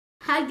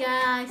Hi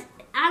guys,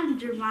 I'm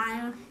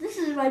Jeremiah. This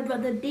is my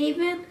brother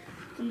David,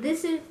 and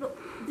this is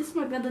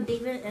my brother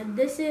David, and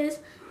this is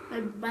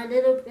my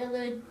little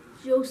brother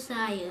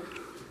Josiah.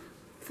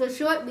 For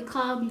short, they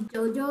call me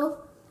Jojo.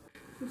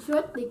 For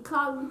short,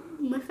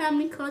 my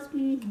family calls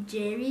me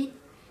Jerry,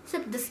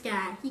 except this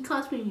guy. He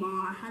calls me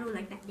Ma. I don't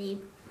like that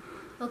name.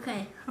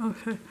 Okay.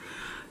 Okay.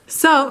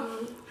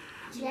 So,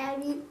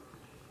 Jerry.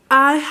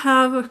 I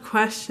have a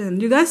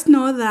question. You guys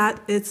know that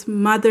it's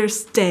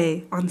Mother's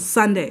Day on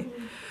Sunday.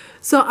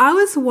 So I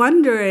was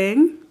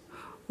wondering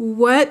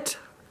what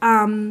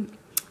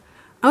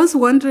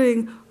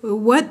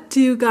do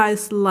you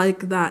guys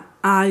like that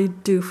I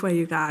do for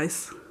you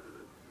guys?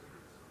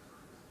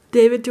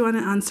 David, do you want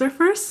to answer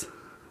first?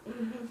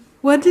 Mm-hmm.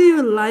 What do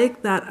you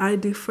like that I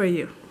do for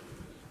you?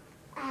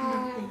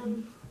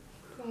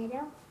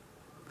 Play-Doh.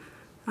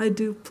 I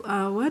do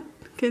what?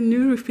 Can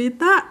you repeat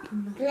that?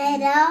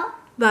 Play-Doh.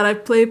 That I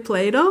play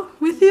Play-Doh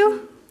with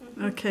you?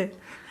 Okay.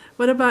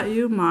 What about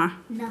you, Mar?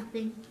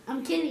 Nothing.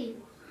 I'm kidding.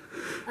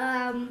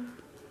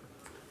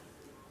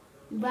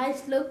 Buy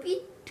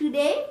Slurpee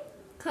today,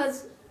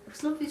 cause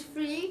Slurpee's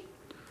free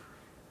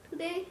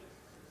today.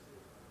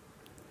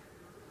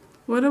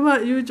 What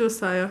about you,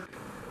 Josiah?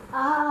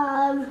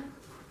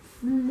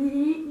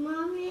 Sleep,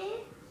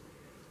 mommy.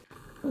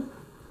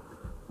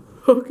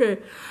 Okay.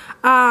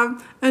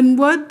 And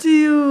what do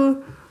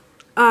you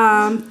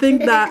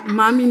think that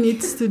mommy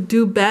needs to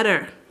do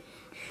better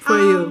for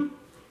you?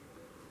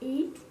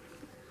 Eat.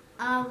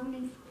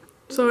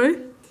 Sorry?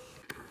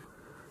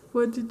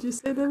 What did you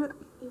say, David?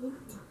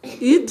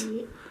 Eat.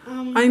 Eat?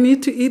 I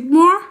need to eat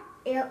more?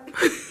 Yep.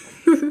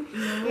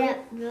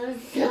 Yep. You're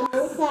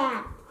so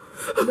fat.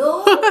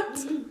 No.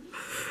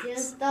 You're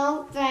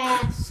so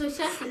fat. So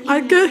just eat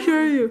I can't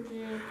hear you.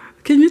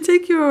 Can you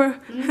take your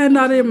hand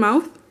out of your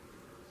mouth?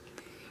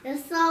 You're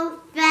so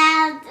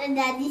fat and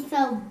Daddy's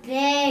so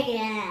big.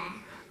 Yeah.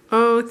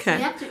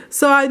 Okay.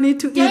 So I need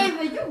to eat.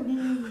 David,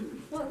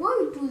 why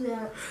you do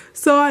that?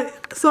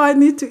 So I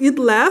need to eat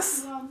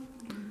less.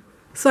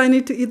 So I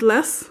need to eat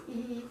less.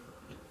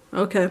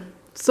 Okay.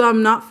 So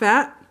I'm not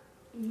fat.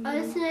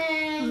 I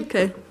say.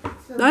 Okay.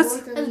 So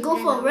Let's go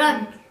for a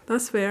run.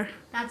 That's fair.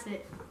 That's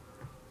it.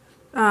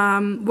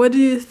 What do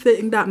you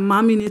think that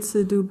mommy needs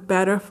to do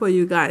better for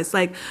you guys?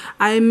 Like,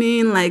 I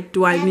mean, like,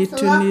 do I Get need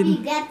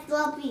Slurpee, Get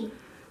Slurpee.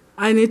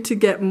 I need to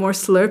get more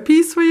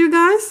Slurpees for you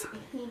guys?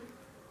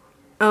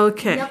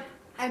 Okay. Yep.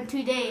 And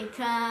today,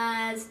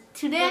 cause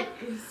today,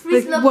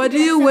 Like, what do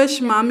you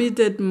wish mommy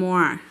did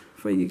more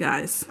for you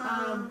guys?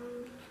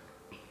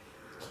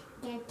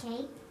 Get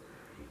cake.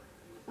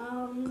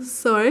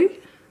 Sorry?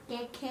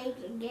 Get cake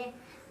and get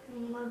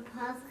more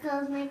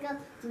popsicles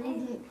makeup so we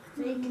can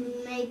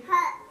make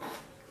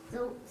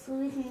so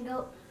we can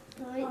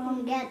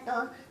get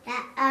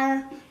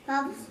that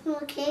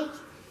popsicle cake.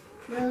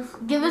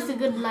 give us a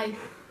good life.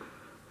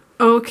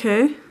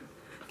 Okay.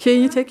 Can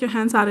you take your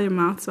hands out of your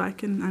mouth so I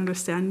can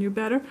understand you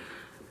better?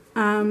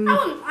 I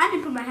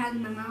didn't put my hand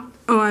in my mouth.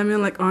 Oh, I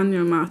mean like on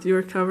your mouth. You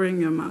were covering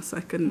your mouth so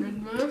I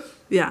couldn't.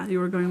 Yeah, you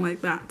were going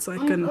like that so I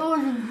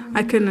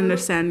couldn't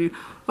understand you.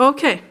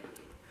 Okay.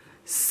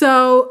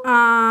 So,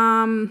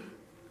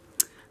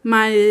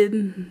 my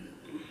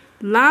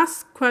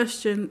last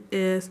question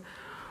is,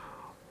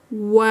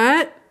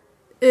 what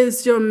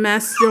is your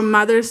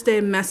Mother's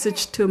Day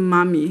message to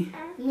mommy?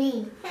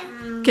 Me.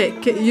 Okay,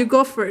 you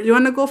go first. You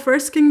want to go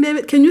first, King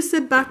David? Can you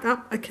sit back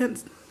up? I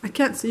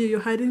can't see you.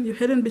 You're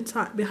hidden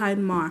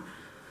behind Mar.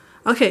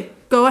 Okay,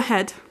 go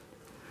ahead.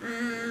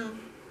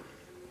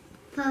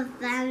 Put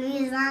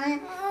families on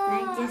it,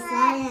 like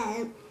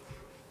Josiah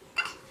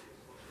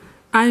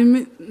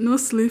I'm no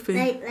sleeping.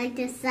 like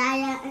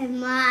Josiah and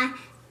my.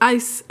 I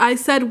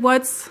said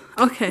what's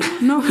okay.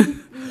 No.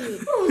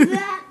 Who's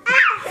that?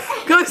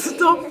 Guys,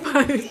 stop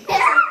fighting.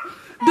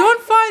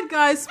 Don't fight,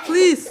 guys,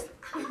 please.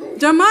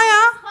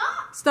 Jeremiah,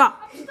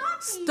 stop.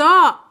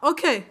 Stop.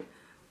 Okay.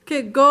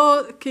 Okay,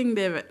 go, King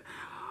David.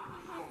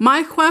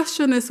 My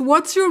question is,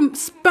 what's your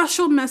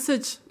special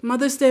message,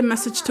 Mother's Day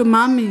message to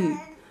mommy?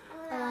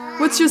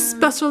 What's your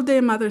special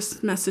day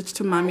Mother's message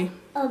to mommy?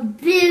 A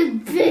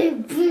big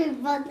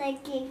birthday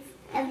cake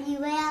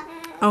everywhere.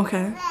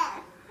 Okay.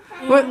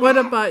 What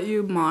about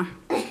you, Ma?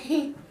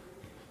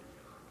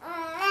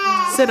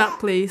 Sit up,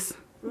 please.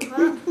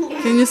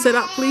 Can you sit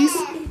up, please?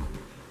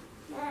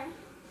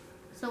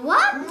 So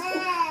what?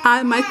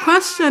 My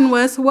question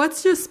was,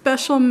 what's your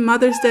special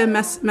Mother's Day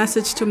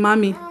message to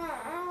mommy?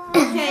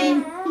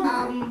 Okay.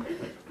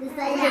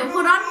 Okay.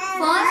 Hold on.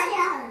 First.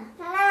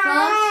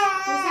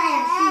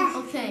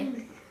 Okay.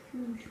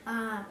 I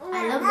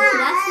love you.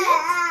 That's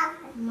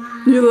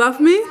it. You love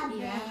me?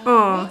 Yeah.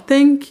 Oh,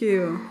 thank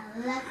you.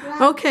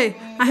 Okay,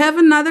 I have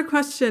another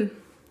question.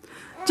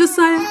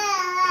 Josiah.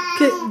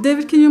 Okay,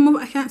 David, can you move?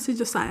 I can't see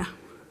Josiah.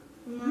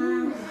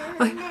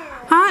 Okay.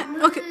 Hi.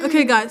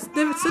 Okay, guys.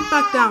 David, sit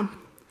back down.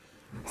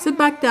 Sit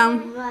back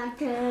down.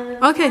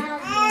 Okay.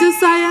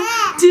 Josiah,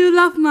 do you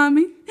love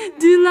mommy?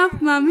 Do you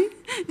love mommy?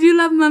 Do you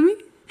love mommy?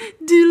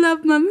 Do you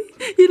love mommy?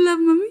 You love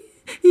mommy?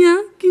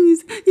 Yeah? Can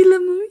you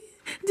love mommy?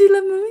 Do you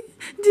love mommy?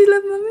 Do you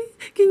love mommy?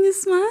 Can you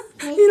smile?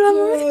 Do you love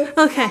mommy?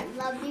 Okay.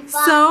 Love you,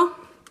 So,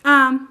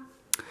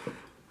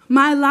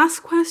 my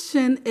last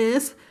question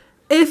is,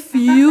 if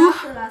you...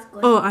 That's the last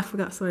question. Oh, I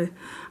forgot, sorry.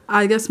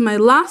 I guess my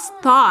last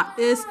thought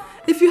is,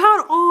 if you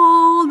had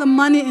all the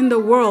money in the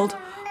world,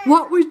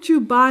 what would you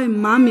buy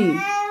mommy?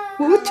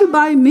 What would you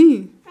buy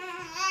me?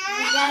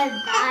 I'm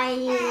gonna buy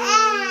you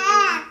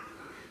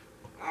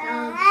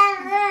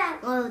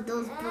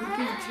those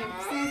bumpy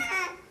chips.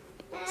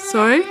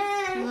 Sorry?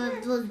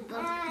 Those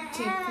bumpy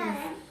chips.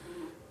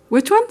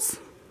 Which ones?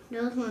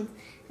 Those ones.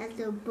 That's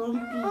the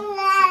bumpy.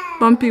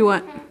 Bumpy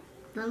what?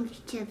 Bumpy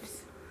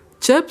chips.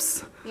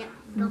 Chips? Yep,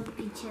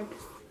 bumpy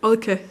chips.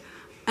 Okay.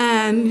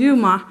 And you,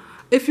 Ma,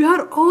 if you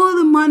had all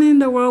the money in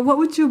the world, what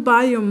would you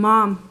buy your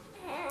mom?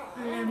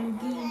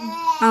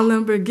 Lamborghini. A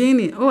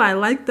Lamborghini. Oh, I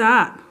like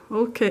that.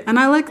 Okay. And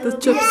I like the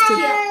chips too.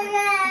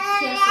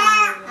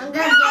 I'm gonna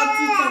get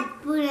you some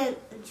food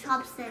and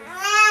chopsticks.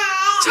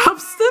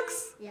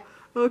 Chopsticks? Yeah.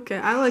 Okay,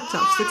 I like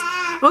chopsticks.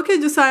 Okay,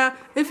 Josiah,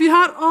 if you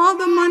had all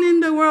the money in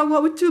the world,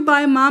 what would you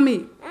buy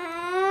mommy?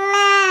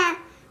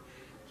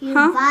 You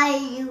Huh? buy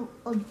you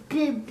a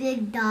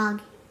big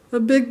dog. A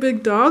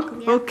big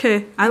dog? Yeah.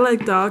 Okay, I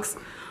like dogs.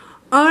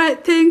 All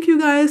right, thank you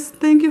guys.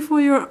 Thank you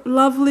for your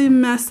lovely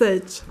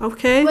message.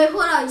 Okay? Wait,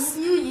 hold on.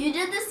 You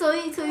did this so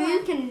you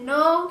can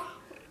know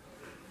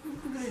what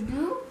we're gonna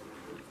do?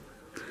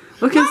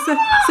 Okay,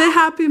 say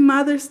Happy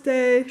Mother's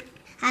Day.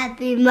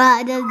 Happy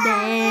Mother's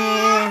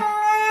Day.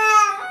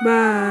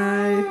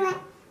 Bye.